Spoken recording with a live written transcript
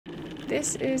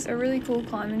This is a really cool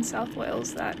climb in South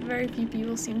Wales that very few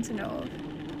people seem to know of.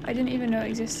 I didn't even know it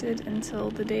existed until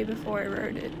the day before I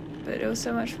rode it, but it was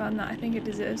so much fun that I think it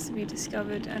deserves to be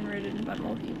discovered and ridden by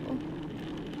more people.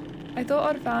 I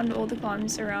thought I'd found all the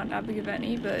climbs around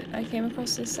Abergavenny, but I came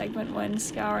across this segment when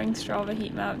scouring Strava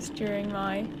heat maps during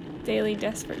my daily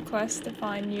desperate quest to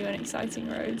find new and exciting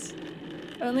roads.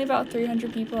 Only about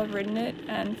 300 people have ridden it,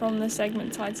 and from the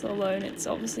segment title alone, it's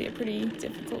obviously a pretty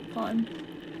difficult climb.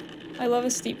 I love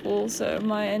a steep wall, so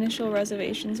my initial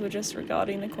reservations were just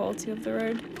regarding the quality of the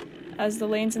road, as the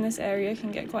lanes in this area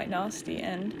can get quite nasty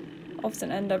and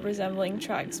often end up resembling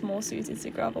tracks more suited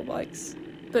to gravel bikes.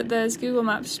 But there's Google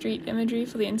Maps street imagery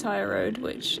for the entire road,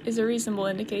 which is a reasonable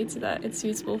indicator that it's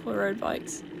suitable for road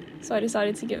bikes, so I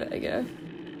decided to give it a go.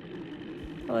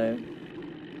 Hello.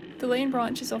 The lane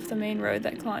branches off the main road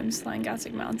that climbs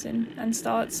Llangattock mountain and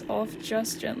starts off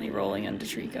just gently rolling under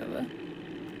tree cover.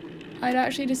 I'd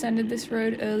actually descended this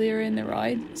road earlier in the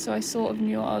ride, so I sort of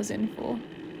knew what I was in for.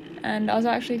 And I was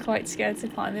actually quite scared to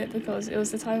climb it because it was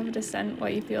the type of descent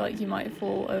where you feel like you might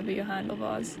fall over your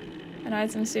handlebars, and I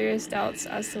had some serious doubts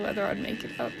as to whether I'd make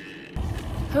it up.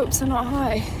 Hopes are not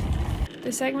high.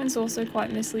 The segment's also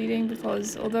quite misleading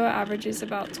because although it averages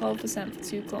about 12% for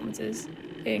 2 kilometers,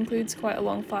 it includes quite a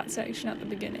long flat section at the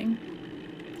beginning.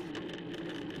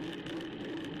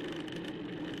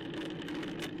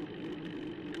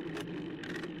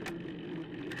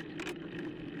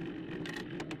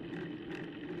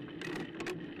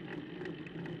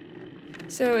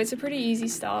 So it's a pretty easy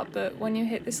start, but when you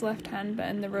hit this left-hand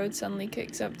bend, the road suddenly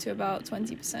kicks up to about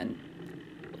 20%.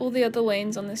 All the other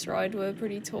lanes on this ride were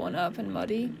pretty torn up and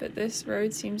muddy, but this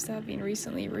road seems to have been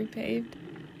recently repaved,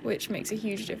 which makes a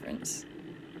huge difference.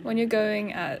 When you're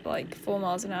going at like 4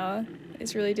 miles an hour,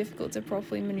 it's really difficult to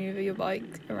properly maneuver your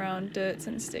bike around dirt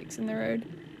and sticks in the road,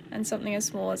 and something as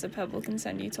small as a pebble can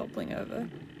send you toppling over.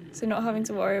 So not having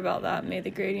to worry about that made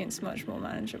the gradients much more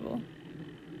manageable.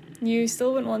 You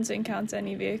still wouldn't want to encounter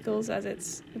any vehicles as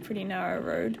it's a pretty narrow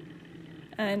road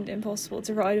and impossible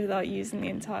to ride without using the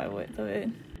entire width of it.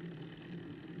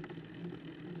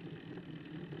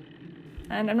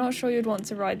 And I'm not sure you'd want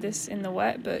to ride this in the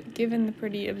wet, but given the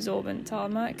pretty absorbent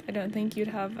tarmac, I don't think you'd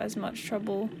have as much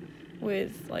trouble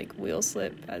with like wheel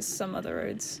slip as some other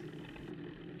roads.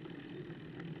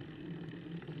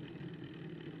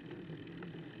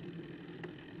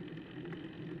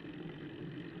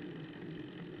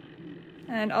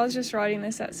 And I was just riding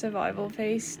this at survival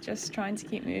pace, just trying to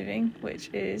keep moving, which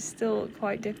is still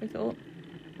quite difficult.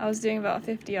 I was doing about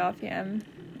 50 RPM,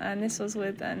 and this was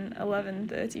with an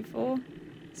 1134,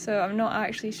 so I'm not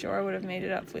actually sure I would have made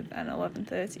it up with an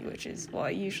 1130, which is what I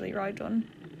usually ride on.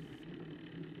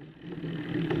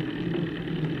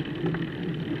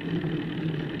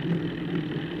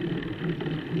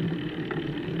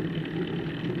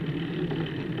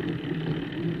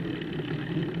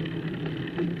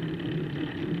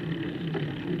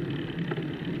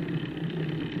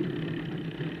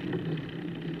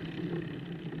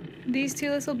 These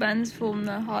 2 little bends form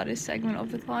the hardest segment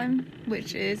of the climb,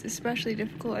 which is especially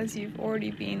difficult as you've already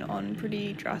been on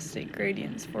pretty drastic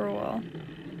gradients for a while.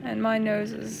 And my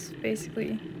nose was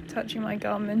basically touching my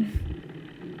Garmin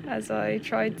as I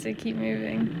tried to keep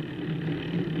moving.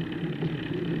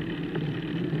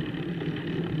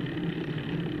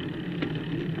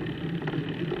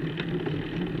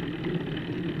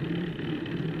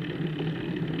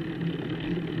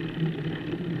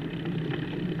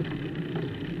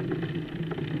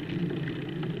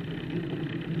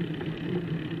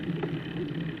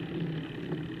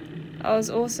 I was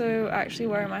also actually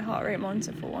wearing my heart rate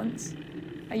monitor for once.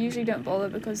 I usually don't bother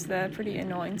because they're pretty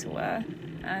annoying to wear,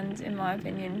 and in my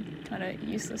opinion, kind of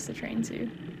useless to train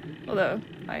to. Although,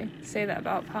 I say that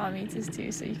about power meters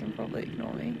too, so you can probably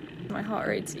ignore me. My heart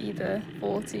rate's either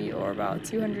 40 or about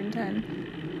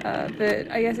 210, but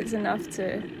I guess it's enough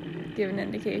to give an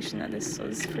indication that this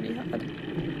was pretty hard.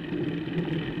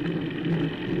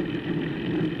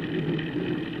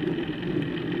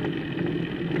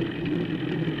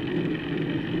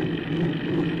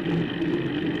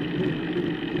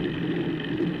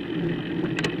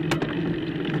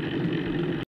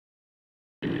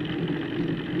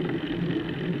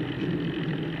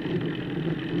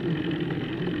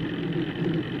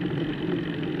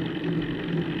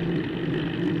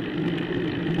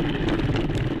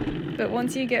 But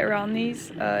once you get around these,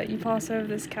 you pass over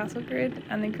this cattle grid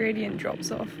and the gradient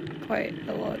drops off quite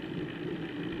a lot.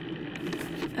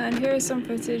 And here is some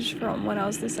footage from when I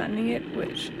was descending it,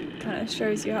 which kind of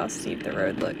shows you how steep the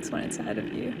road looks when it's ahead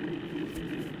of you.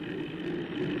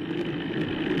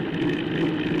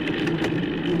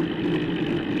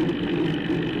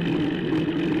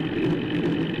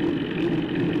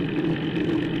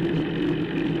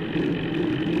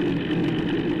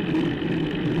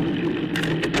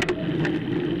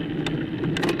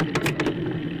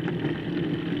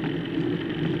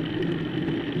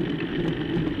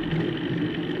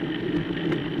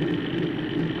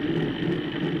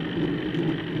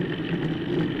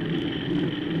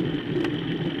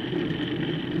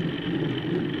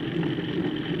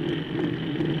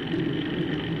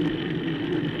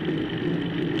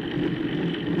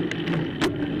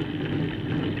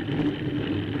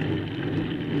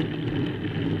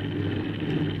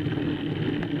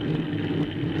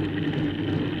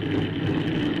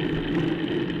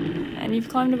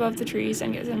 climbed above the trees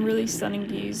and get some really stunning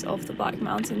views of the Black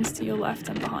Mountains to your left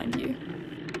and behind you.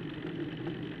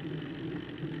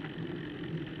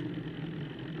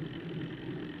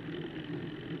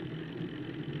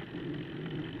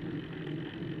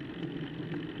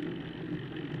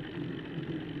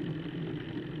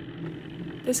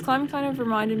 This climb kind of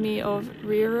reminded me of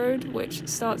Rear Road, which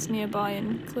starts nearby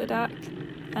in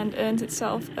Llangattock and earned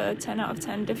itself a 10 out of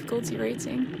 10 difficulty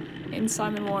rating in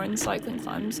Simon Warren's Cycling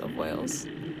Climbs of Wales.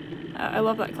 I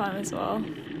love that climb as well.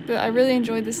 But I really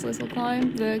enjoyed this little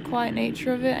climb. The quiet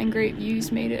nature of it and great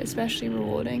views made it especially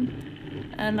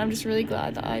rewarding, and I'm just really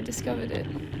glad that I discovered it.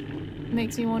 It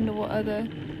makes me wonder what other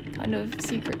kind of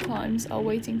secret climbs are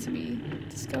waiting to be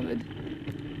discovered.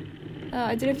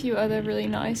 I did a few other really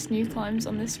nice new climbs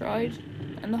on this ride,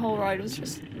 and the whole ride was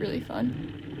just really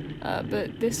fun.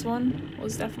 But this one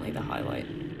was definitely the highlight.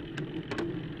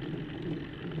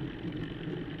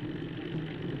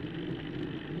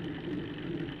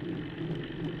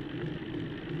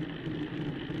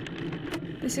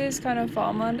 This is kind of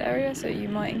farmland area, so you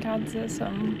might encounter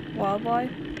some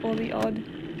wildlife or the odd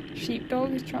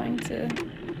sheepdog trying to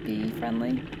be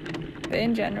friendly. But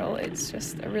in general, it's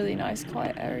just a really nice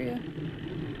quiet area.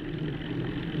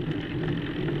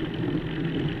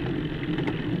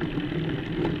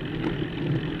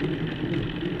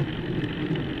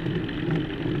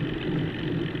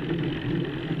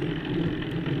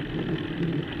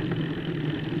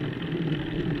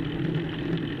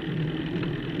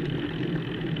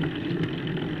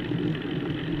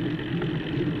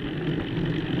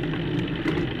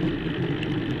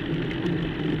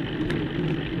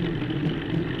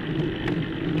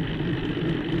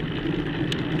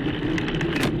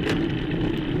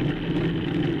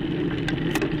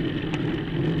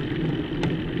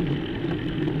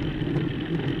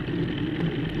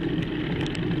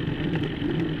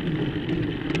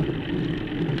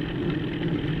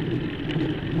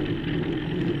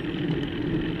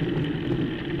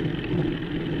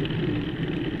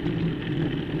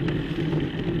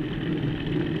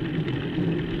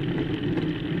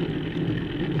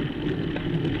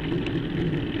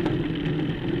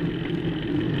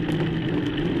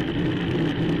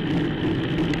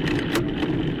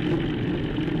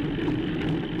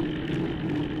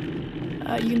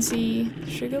 You can see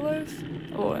Sugarloaf,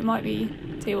 or it might be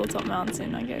Tabletop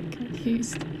Mountain, I get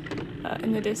confused,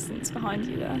 in the distance behind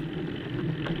you there.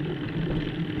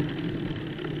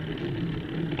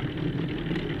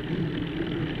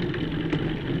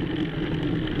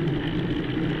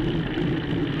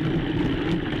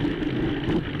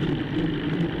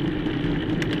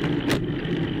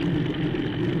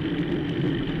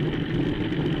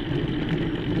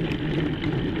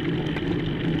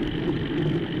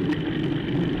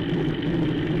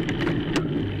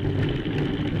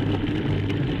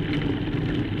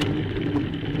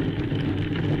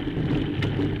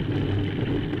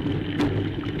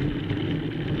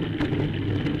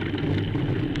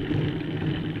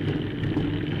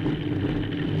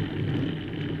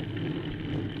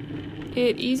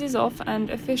 It eases off and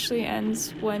officially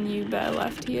ends when you bear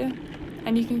left here,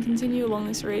 and you can continue along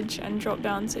this ridge and drop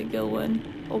down to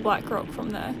Gilwern or Black Rock from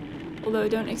there, although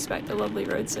don't expect the lovely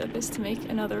road surface to make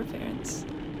another appearance.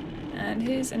 And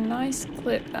here's a nice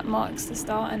clip that marks the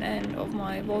start and end of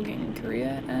my vlogging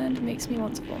career and makes me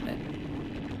want to vomit.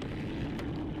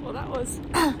 Well, that was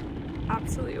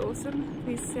absolutely awesome.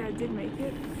 Pleased to say I did make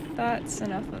it. That's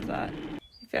enough of that.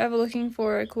 If you're ever looking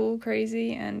for a cool,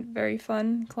 crazy and very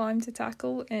fun climb to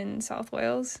tackle in South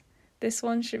Wales, this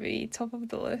one should be top of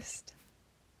the list.